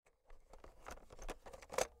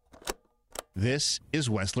This is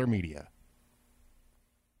Wessler Media.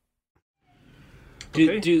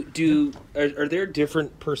 Are there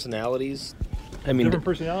different personalities? I mean, different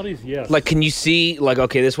personalities, yes. Like, can you see, like,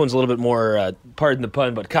 okay, this one's a little bit more, pardon the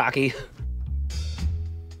pun, but cocky?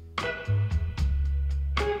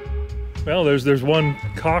 Well, there's one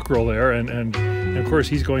cockerel there, and of course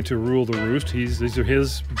he's going to rule the roost. These are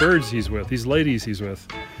his birds he's with, these ladies he's with.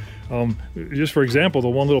 Just for example, the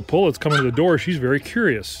one little pullet's coming to the door, she's very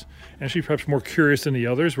curious. And she's perhaps more curious than the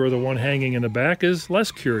others, where the one hanging in the back is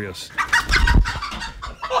less curious.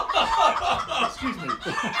 Excuse me.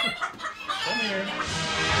 Come here.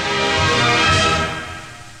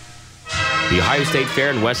 The Ohio State Fair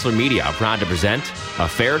and Wessler Media are proud to present A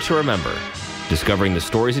Fair to Remember, discovering the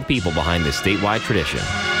stories and people behind this statewide tradition.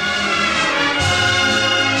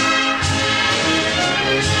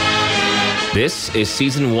 This is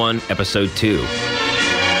Season 1, Episode 2.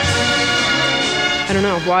 I don't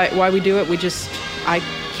know why we do it. I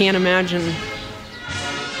can't imagine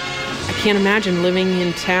living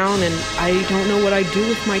in town, and I don't know what I'd do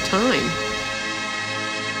with my time.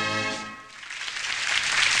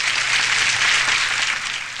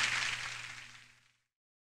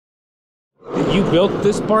 You built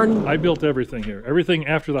this barn? I built everything here. Everything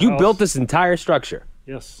after the house. You built this entire structure?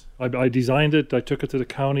 Yes. I designed it. I took it to the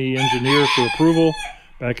county engineer for approval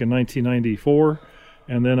back in 1994.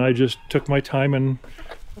 And then I just took my time and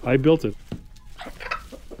I built it.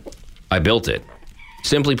 I built it.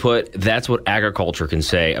 Simply put, that's what agriculture can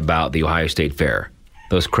say about the Ohio State Fair.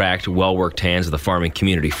 Those cracked, well-worked hands of the farming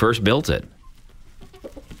community first built it.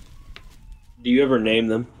 Do you ever name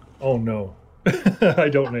them? Oh, no. I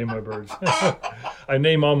don't name my birds. I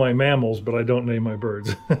name all my mammals, but I don't name my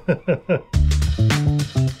birds.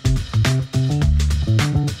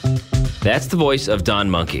 That's the voice of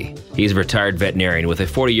Don Monkey. He's a retired veterinarian with a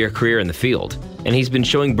 40-year career in the field, and he's been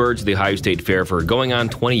showing birds at the Ohio State Fair for going on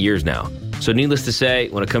 20 years now. So needless to say,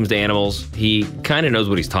 when it comes to animals, he kind of knows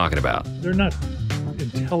what he's talking about. They're not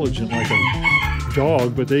intelligent like a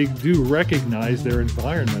dog, but they do recognize their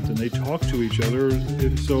environment, and they talk to each other.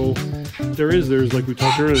 And so there's like we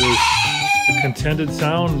talked earlier, there's a contented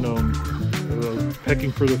sound,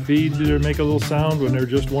 pecking for the feed, they make a little sound. When they're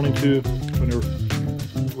just when they're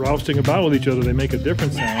rousting about with each other, they make a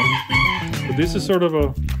different sound. But this is sort of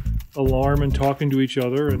a alarm and talking to each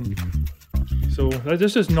other, and so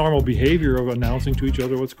that's just normal behavior of announcing to each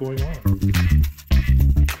other what's going on.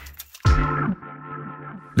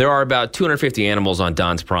 There are about 250 animals on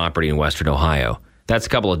Don's property in western Ohio. That's a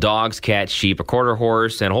couple of dogs, cats, sheep, a quarter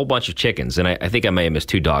horse, and a whole bunch of chickens. And I think I may have missed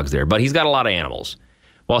 2 dogs there, but he's got a lot of animals.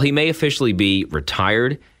 While he may officially be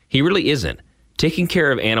retired, he really isn't. Taking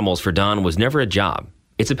care of animals for Don was never a job.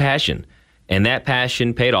 It's a passion, and that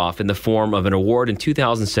passion paid off in the form of an award in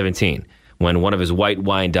 2017 when one of his white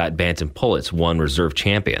Wyandotte Bantam pullets won reserve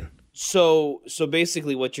champion. So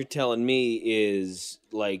basically what you're telling me is,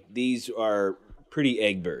 like, these are pretty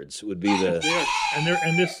egg birds would be the... Yeah.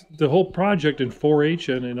 And the whole project in 4-H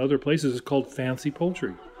and in other places is called fancy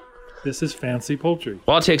poultry. This is fancy poultry.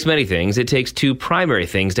 While it takes many things, it takes 2 primary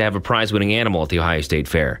things to have a prize-winning animal at the Ohio State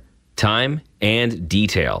Fair: time and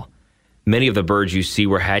detail. Many of the birds you see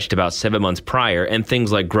were hatched about 7 months prior, and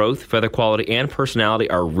things like growth, feather quality, and personality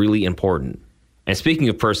are really important. And speaking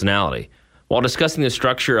of personality, while discussing the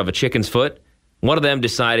structure of a chicken's foot, one of them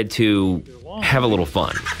decided to have a little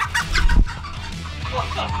fun.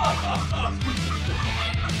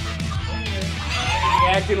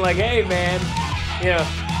 Acting like, hey, man, yeah,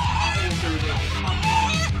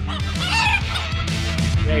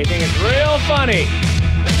 you think it's real funny.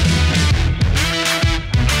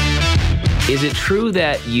 Is it true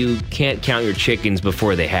that you can't count your chickens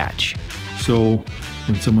before they hatch? So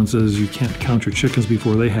when someone says you can't count your chickens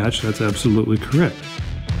before they hatch, that's absolutely correct.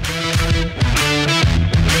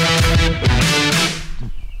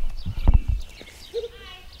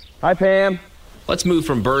 Hi, Pam. Let's move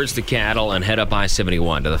from birds to cattle and head up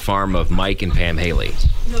I-71 to the farm of Mike and Pam Haley.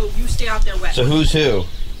 No, you stay out there wet. So who's who?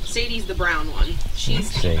 Sadie's the brown one.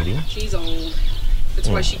 Sadie. She's old. That's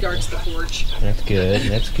why she guards the porch. That's good.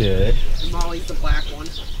 And Molly's the black one.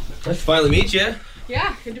 Nice to finally meet you.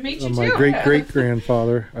 Yeah, good to meet you My too.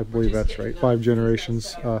 great-great-grandfather, I believe that's right, 5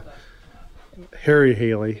 generations, Harry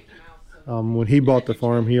Haley. When he bought the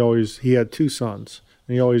farm, he had 2 sons,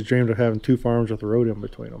 and he always dreamed of having 2 farms with a road in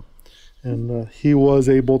between them. And he was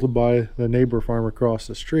able to buy the neighbor farm across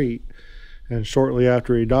the street. And shortly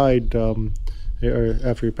after he died, or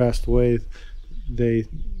after he passed away, they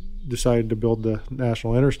decided to build the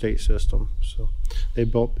national interstate system. So they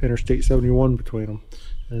built Interstate 71 between them,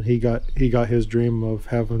 and he got his dream of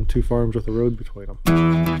having 2 farms with a road between them.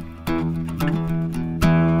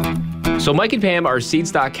 So Mike and Pam are seed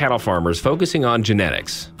stock cattle farmers focusing on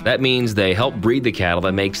genetics. That means they help breed the cattle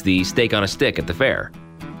that makes the steak on a stick at the fair.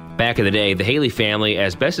 Back in the day, the Haley family,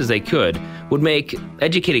 as best as they could, would make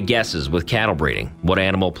educated guesses with cattle breeding. What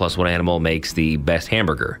animal plus what animal makes the best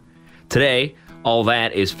hamburger? Today, all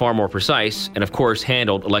that is far more precise and, of course,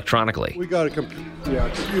 handled electronically. We got a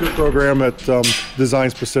computer program that's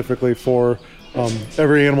designed specifically for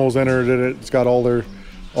every animal's entered in it. It's got all their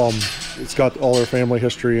family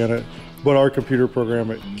history in it. But our computer program,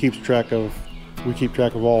 we keep track of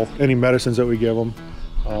any medicines that we give them,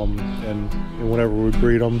 and whenever we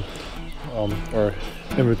breed them, our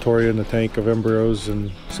inventory in the tank of embryos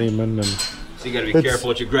and semen. And so you got to be careful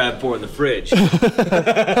what you grab for in the fridge.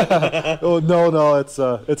 Oh no, it's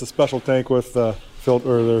a special tank with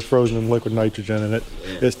filter. They're frozen in liquid nitrogen, and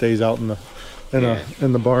it stays out in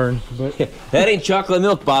the barn. But that ain't chocolate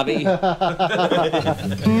milk, Bobby.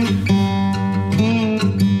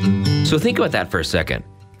 So think about that for a second.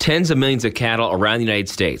 Tens of millions of cattle around the United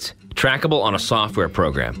States, trackable on a software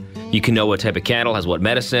program. You can know what type of cattle has what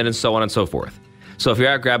medicine and so on and so forth. So if you're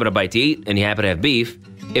out grabbing a bite to eat and you happen to have beef,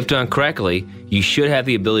 if done correctly, you should have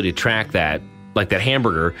the ability to track that, like that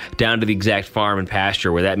hamburger, down to the exact farm and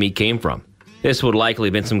pasture where that meat came from. This would likely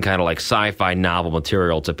have been some kind of like sci-fi novel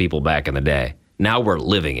material to people back in the day. Now we're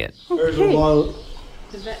living it. there's a lot of,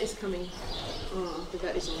 The vet is coming. The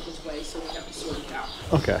vet is on his way, so we have to sort it out.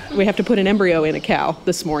 okay. We have to put an embryo in a cow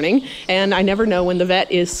this morning, and I never know when the vet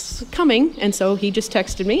is coming, and so he just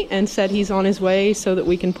texted me and said he's on his way so that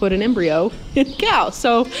we can put an embryo in a cow.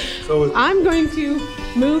 So I'm going to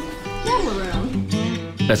move them around.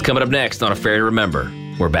 That's coming up next on A Fair to Remember.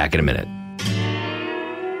 We're back in a minute.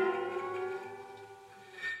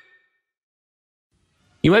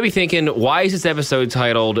 You might be thinking, why is this episode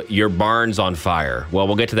titled Your Barn's on Fire? Well,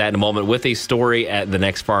 we'll get to that in a moment with a story at the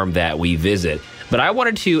next farm that we visit. But I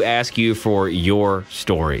wanted to ask you for your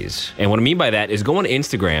stories. And what I mean by that is go on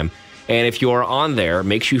Instagram, and if you are on there,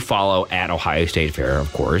 make sure you follow at Ohio State Fair,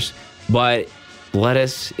 of course. But let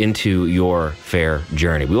us into your fair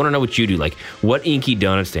journey. We want to know what you do. Like, what Inky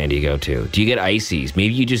Donut stand do you go to? Do you get ices?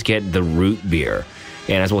 Maybe you just get the root beer.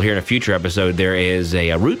 And as we'll hear in a future episode, there is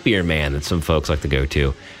a root beer man that some folks like to go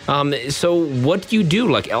to. So what do you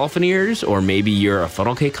do? Like elephant ears? Or maybe you're a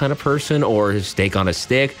funnel cake kind of person, or steak on a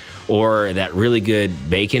stick, or that really good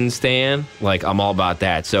bacon stand? Like, I'm all about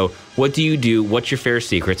that. So what do you do? What's your fair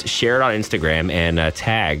secrets? Share it on Instagram and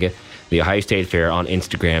tag the Ohio State Fair on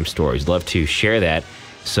Instagram stories. Love to share that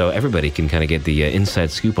so everybody can kind of get the inside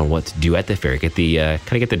scoop on what to do at the fair, get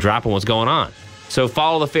the drop on what's going on. So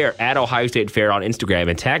follow the fair at Ohio State Fair on Instagram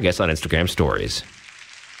and tag us on Instagram stories.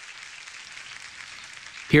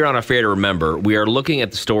 Here on A Fair to Remember, we are looking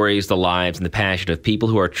at the stories, the lives, and the passion of people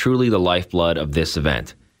who are truly the lifeblood of this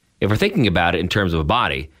event. If we're thinking about it in terms of a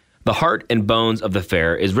body, the heart and bones of the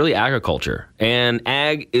fair is really agriculture, and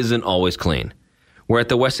ag isn't always clean. We're at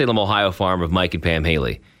the West Salem, Ohio farm of Mike and Pam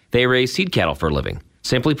Haley. They raise seed cattle for a living.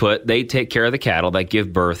 Simply put, they take care of the cattle that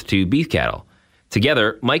give birth to beef cattle.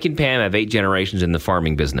 Together, Mike and Pam have 8 generations in the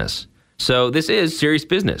farming business. So this is serious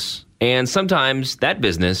business. And sometimes that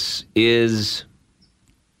business is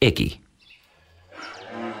icky.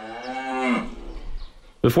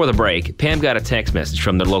 Before the break, Pam got a text message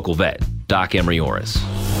from their local vet, Doc Emery Orris.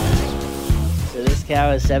 So this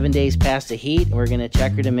cow is 7 days past the heat. We're going to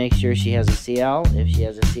check her to make sure she has a CL. If she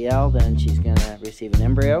has a CL, then she's going to receive an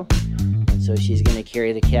embryo. And so she's going to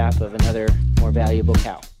carry the calf of another more valuable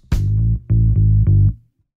cow.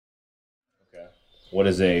 What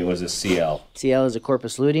is a CL? CL is a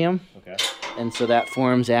corpus luteum. Okay. And so that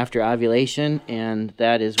forms after ovulation, and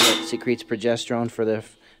that is what secretes progesterone for the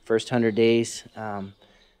first 100 days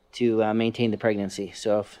to maintain the pregnancy.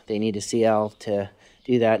 So if they need a CL to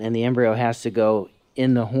do that, and the embryo has to go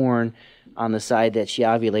in the horn on the side that she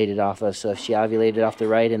ovulated off of. So if she ovulated off the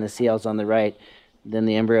right and the CL's on the right, then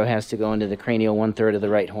the embryo has to go into the cranial 1/3 of the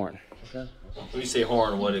right horn. Okay. When you say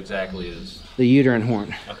horn, what exactly is? The uterine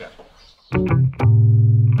horn. Okay.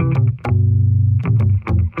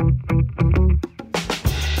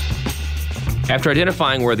 After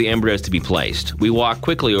identifying where the embryo is to be placed, we walk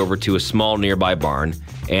quickly over to a small nearby barn,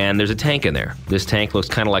 and there's a tank in there. This tank looks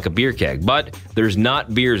kind of like a beer keg, but there's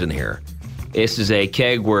not beers in here. This is a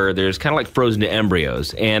keg where there's kind of like frozen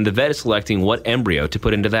embryos, and the vet is selecting what embryo to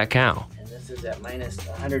put into that cow. And this is at minus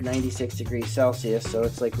 196 degrees Celsius, so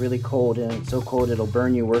it's like really cold, and it's so cold it'll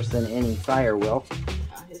burn you worse than any fire will.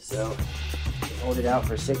 So hold it out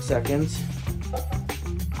for 6 seconds.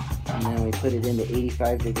 And then we put it into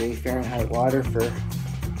 85-degree Fahrenheit water for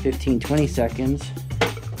 15-20 seconds.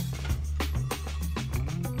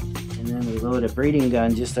 And then we lower load a breeding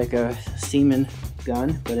gun just like a semen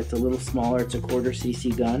gun, but it's a little smaller. It's a 1/4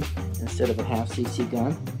 cc gun instead of a 1/2 cc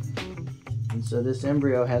gun. And so this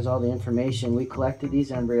embryo has all the information. We collected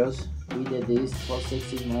these embryos. We did these.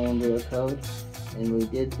 1260 is my embryo code, and we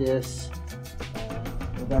did this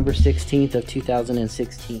November 16th of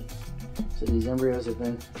 2016. So these embryos have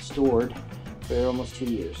been stored for almost 2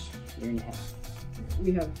 years, year and a half.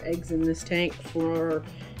 We have eggs in this tank for,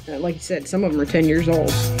 like you said, some of them are 10 years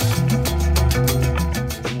old.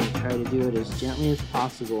 I'm going to try to do it as gently as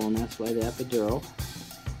possible, and that's why the epidural,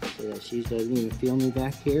 so that she doesn't even feel me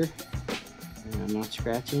back here, and I'm not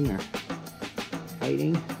scratching or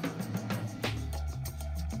fighting.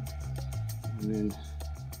 And then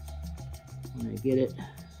when I get it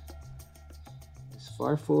as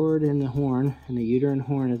far forward in the horn, in the uterine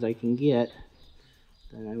horn as I can get,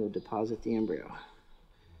 then I will deposit the embryo.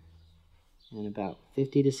 And about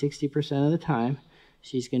 50 to 60% of the time,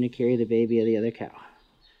 she's going to carry the baby of the other cow.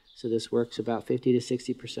 So this works about 50 to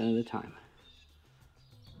 60% of the time.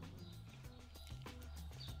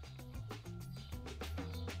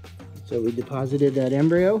 So we deposited that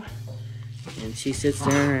embryo, and she sits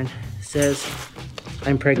there and says,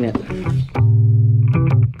 "I'm pregnant."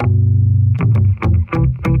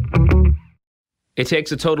 It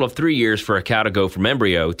takes a total of 3 years for a cow to go from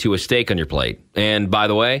embryo to a steak on your plate. And by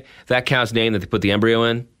the way, that cow's name that they put the embryo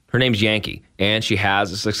in, her name's Yankee, and she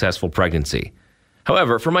has a successful pregnancy.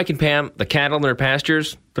 However, for Mike and Pam, the cattle in their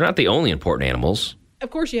pastures, they're not the only important animals.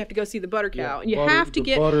 Of course, you have to go see the butter cow. Yeah, And you have to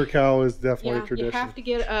get butter cow is definitely a tradition. You have to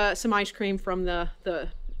get some ice cream from the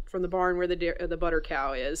barn where the butter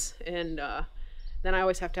cow is, and then I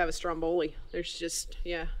always have to have a stromboli. There's just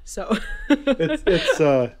so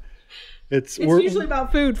It's usually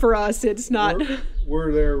about food for us. It's not.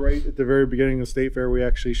 We're there right at the very beginning of the state fair. We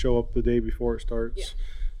actually show up the day before it starts.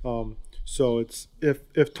 Yeah. So it's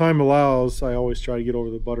if time allows, I always try to get over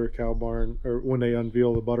to the butter cow barn, or when they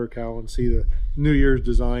unveil the butter cow, and see the New Year's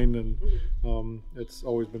design, and it's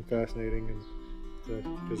always been fascinating, and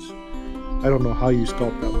because I don't know how you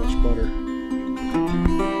sculpt that much butter.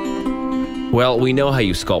 Well, we know how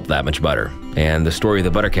you sculpt that much butter, and the story of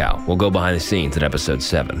the butter cow will go behind the scenes in episode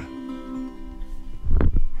 7.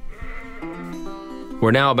 We're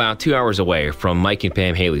now about 2 hours away from Mike and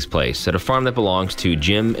Pam Haley's place at a farm that belongs to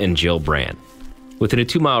Jim and Jill Brandt. Within a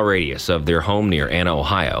 2-mile radius of their home near Anna,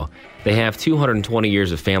 Ohio, they have 220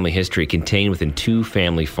 years of family history contained within 2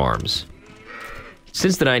 family farms.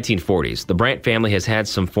 Since the 1940s, the Brandt family has had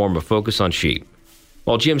some form of focus on sheep.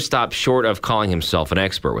 While Jim stopped short of calling himself an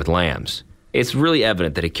expert with lambs, it's really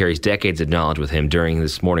evident that he carries decades of knowledge with him during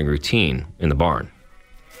this morning routine in the barn.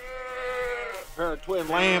 A pair of twin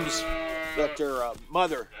lambs that their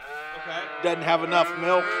mother doesn't have enough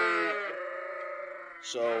milk,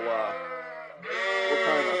 so we're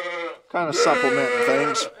kind of supplementing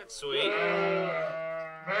things. Sweet.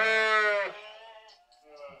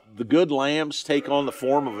 The good lambs take on the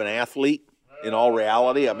form of an athlete. In all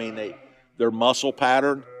reality, I mean their muscle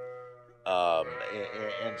pattern,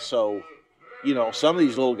 and so some of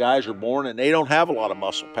these little guys are born and they don't have a lot of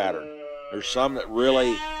muscle pattern. There's some that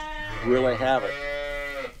really have it.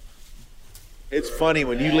 It's funny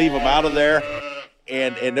when you leave them out of there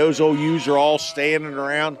and those old ewes are all standing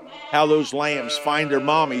around, how those lambs find their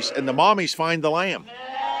mommies, and the mommies find the lamb.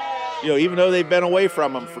 Even though they've been away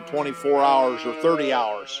from them for 24 hours or 30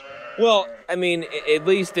 hours. Well, I mean, at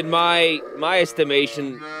least in my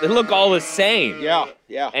estimation, they look all the same. Yeah.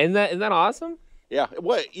 Isn't that awesome? Yeah.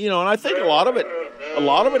 Well, and I think a lot of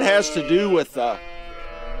it has to do with the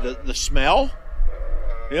smell.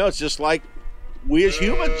 It's just like we as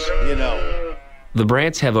humans, The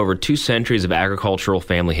Brandts have over 2 centuries of agricultural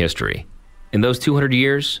family history. In those 200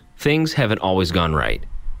 years, things haven't always gone right.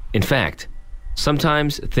 In fact,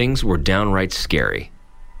 sometimes things were downright scary.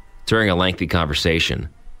 During a lengthy conversation,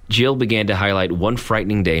 Jill began to highlight one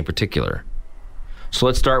frightening day in particular. So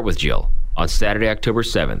let's start with Jill on Saturday, October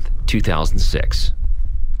 7th, 2006.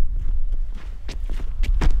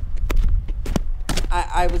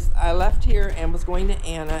 I left here and was going to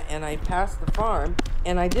Anna, and I passed the farm,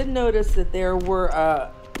 and I did notice that there were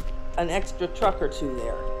an extra truck or 2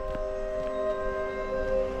 there.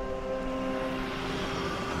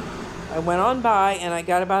 I went on by, and I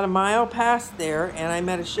got about a mile past there, and I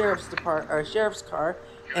met a sheriff's car,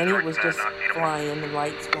 and it was just flying and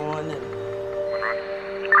lights going.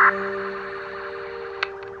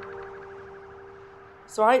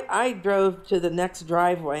 So I drove to the next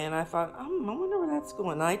driveway, and I thought, I wonder where that's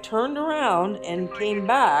going. I turned around and came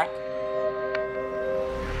back.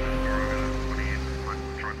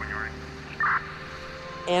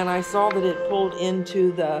 And I saw that it pulled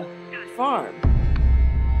into the farm.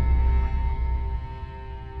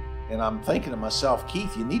 And I'm thinking to myself,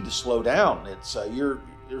 Keith, you need to slow down. It's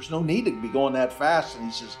there's no need to be going that fast. And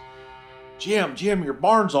he says, Jim, your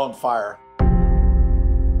barn's on fire.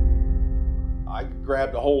 I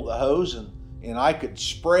grabbed a hold of the hose and I could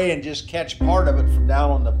spray and just catch part of it from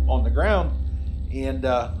down on the ground. And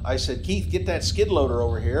I said, Keith, get that skid loader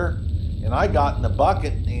over here. And I got in the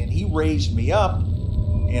bucket and he raised me up,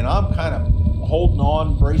 and I'm kind of holding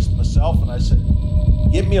on, bracing myself, and I said,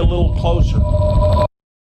 get me a little closer.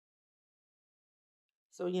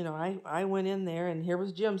 So, I went in there, and here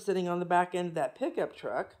was Jim sitting on the back end of that pickup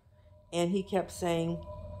truck, and he kept saying,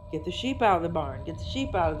 get the sheep out of the barn, get the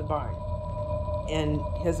sheep out of the barn. And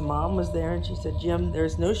his mom was there, and she said, Jim,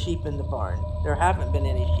 there's no sheep in the barn. There haven't been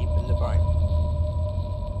any sheep in the barn.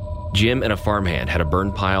 Jim and a farmhand had a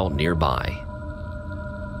burn pile nearby.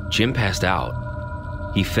 Jim passed out.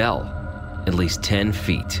 He fell at least 10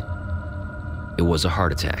 feet. It was a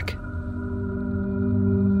heart attack.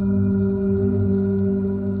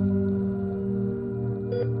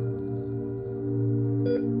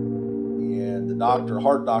 And the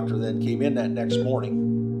heart doctor then came in that next morning.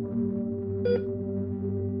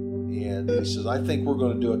 And he says, I think we're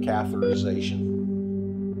going to do a catheterization.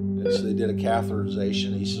 And so they did a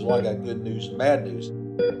catheterization. He says, well, I got good news and bad news.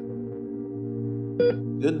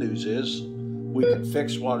 Good news is we can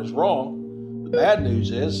fix what is wrong. The bad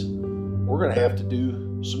news is we're going to have to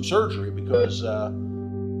do some surgery because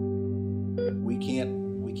we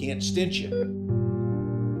can't stent you.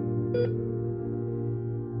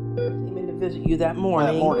 Came in to visit you that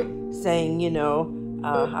morning. Saying,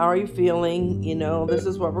 how are you feeling? This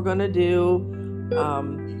is what we're going to do.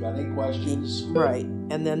 You got any questions? Right.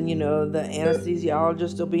 And then, the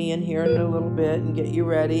anesthesiologist will be in here in a little bit and get you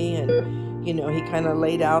ready. And, he kind of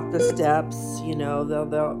laid out the steps.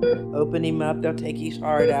 They'll open him up. They'll take his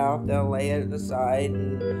heart out. They'll lay it aside.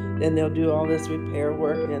 And then they'll do all this repair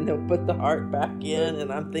work. And then they'll put the heart back in.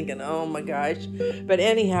 And I'm thinking, oh, my gosh. But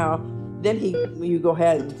anyhow, then you go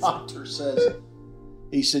ahead. The doctor says,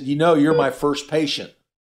 he said, you're my first patient.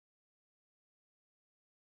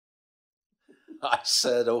 I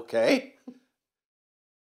said, okay.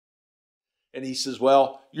 And he says,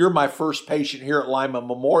 well, you're my first patient here at Lima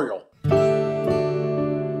Memorial.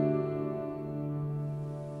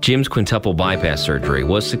 Jim's quintuple bypass surgery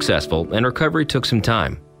was successful and recovery took some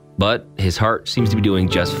time, but his heart seems to be doing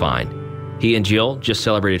just fine. He and Jill just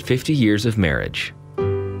celebrated 50 years of marriage.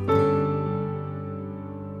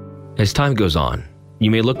 As time goes on, you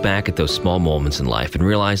may look back at those small moments in life and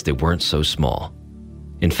realize they weren't so small.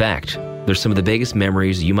 In fact, they're some of the biggest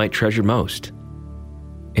memories you might treasure most.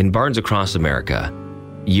 In barns across America,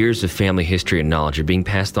 years of family history and knowledge are being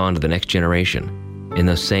passed on to the next generation in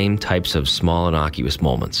those same types of small, innocuous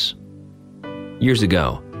moments. Years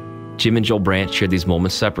ago, Jim and Jill Brandt shared these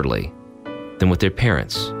moments separately, then with their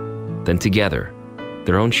parents, then together,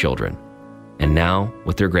 their own children, and now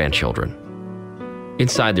with their grandchildren.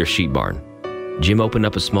 Inside their sheep barn, Jim opened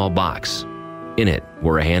up a small box. In it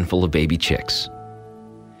were a handful of baby chicks.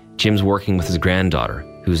 Jim's working with his granddaughter,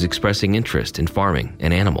 who's expressing interest in farming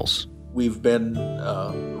and animals. We've been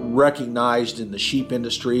recognized in the sheep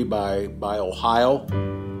industry by Ohio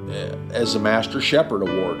as a Master Shepherd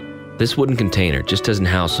Award. This wooden container just doesn't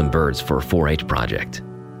house some birds for a 4-H project.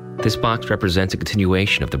 This box represents a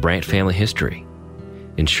continuation of the Brandt family history,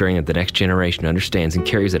 ensuring that the next generation understands and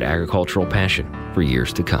carries that agricultural passion for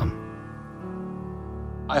years to come.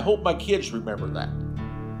 I hope my kids remember that.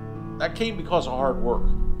 That came because of hard work.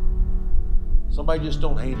 Somebody just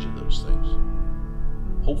don't hand you those things.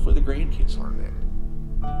 Hopefully the grandkids learn that.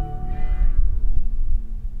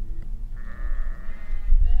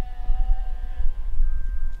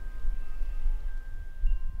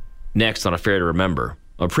 Next on A Fair to Remember,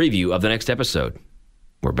 a preview of the next episode.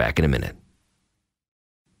 We're back in a minute.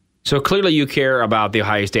 So clearly you care about the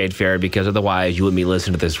Ohio State Fair, because otherwise you wouldn't be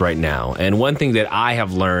listening to this right now. And one thing that I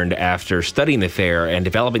have learned after studying the fair and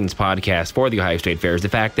developing this podcast for the Ohio State Fair is the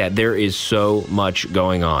fact that there is so much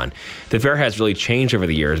going on. The fair has really changed over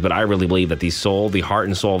the years, but I really believe that the heart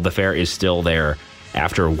and soul of the fair is still there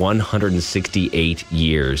after 168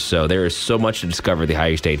 years. So there is so much to discover at the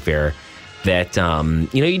Ohio State Fair that,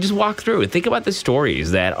 you just walk through and think about the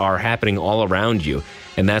stories that are happening all around you.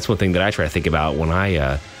 And that's one thing that I try to think about when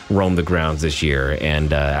I roam the grounds this year,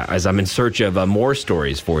 and as I'm in search of more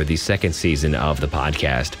stories for the second season of the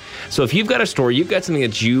podcast. So if you've got a story, you've got something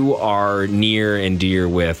that you are near and dear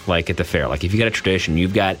with, like at the fair, like if you've got a tradition,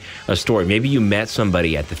 you've got a story, maybe you met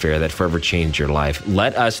somebody at the fair that forever changed your life,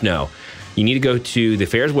 let us know. you need to go to the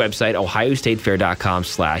fair's website,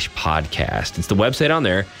 ohiostatefair.com/podcast. It's the website on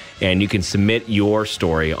there, and you can submit your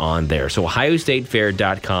story on there. So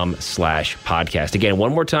ohiostatefair.com/podcast. Again,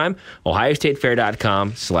 one more time,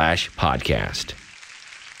 ohiostatefair.com/podcast.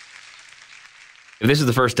 If this is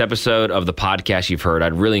the first episode of the podcast you've heard,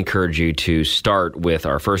 I'd really encourage you to start with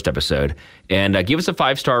our first episode and give us a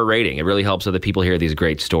 5-star rating. It really helps other people hear these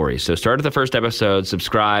great stories. So start at the first episode,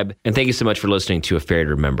 subscribe, and thank you so much for listening to A Fair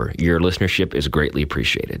to Remember. Your listenership is greatly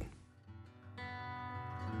appreciated.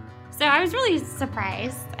 So I was really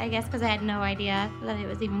surprised, I guess, because I had no idea that it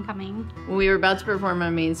was even coming. We were about to perform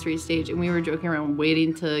on Main Street stage, and we were joking around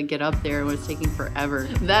waiting to get up there. It was taking forever.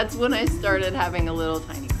 That's when I started having a little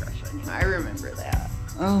tiny crush on you. I remember that.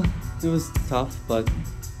 Oh, it was tough, but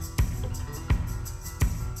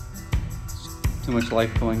too much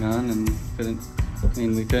life going on, and we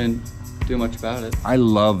couldn't do much about it. I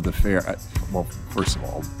love the fair. Well, first of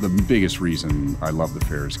all, the biggest reason I love the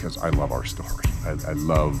fair is because I love our story. I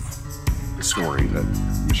love the story that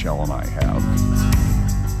Michelle and I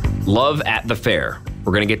have. Love at the Fair.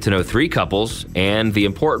 We're going to get to know 3 couples and the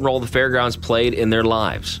important role the fairgrounds played in their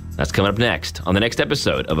lives. That's coming up next on the next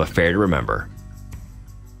episode of A Fair to Remember.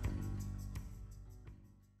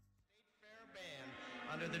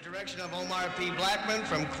 Under the direction of Omar P. Blackman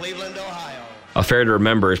from Cleveland, Ohio. A Fair to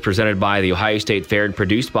Remember is presented by the Ohio State Fair and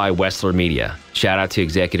produced by Wessler Media. Shout out to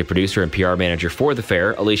executive producer and PR manager for the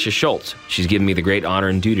fair, Alicia Schultz. She's given me the great honor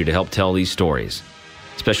and duty to help tell these stories.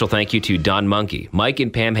 Special thank you to Don Monkey, Mike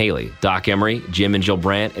and Pam Haley, Doc Emery, Jim and Jill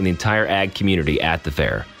Brandt, and the entire ag community at the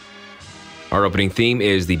fair. Our opening theme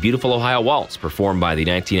is the Beautiful Ohio Waltz, performed by the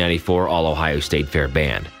 1994 All-Ohio State Fair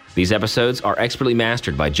Band. These episodes are expertly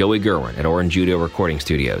mastered by Joey Gerwin at Orange Judo Recording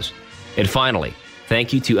Studios. And finally,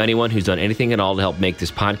 thank you to anyone who's done anything at all to help make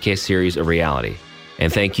this podcast series a reality.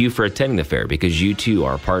 And thank you for attending the fair, because you too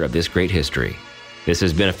are a part of this great history. This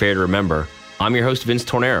has been A Fair to Remember. I'm your host, Vince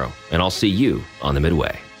Tornero, and I'll see you on the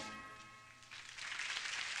Midway.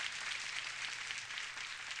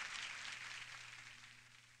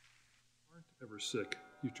 Aren't ever sick.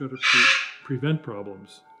 You try to prevent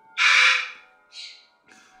problems.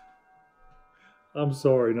 I'm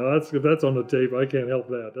sorry. No, if that's on the tape, I can't help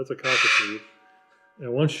that. That's a cockatoo.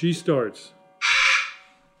 And once she starts.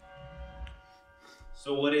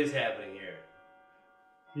 So what is happening here?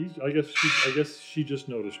 I guess she just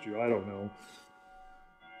noticed you. I don't know.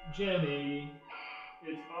 Jenny,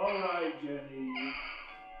 it's all right, Jenny.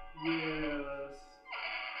 Yes,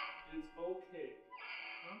 it's okay.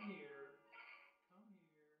 Come here.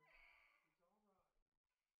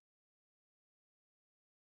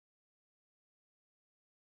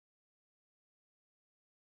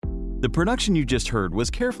 The production you just heard was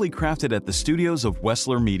carefully crafted at the studios of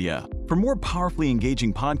Wessler Media. For more powerfully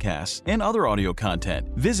engaging podcasts and other audio content,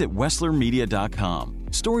 visit WesslerMedia.com.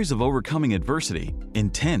 Stories of overcoming adversity,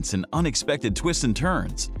 intense and unexpected twists and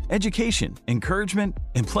turns, education, encouragement,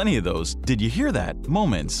 and plenty of those, did you hear that,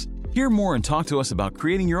 moments. Hear more and talk to us about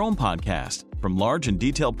creating your own podcast, from large and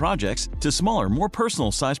detailed projects to smaller, more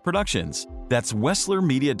personal-sized productions. That's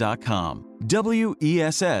WesslerMedia.com.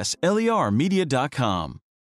 WESSLER Media.com.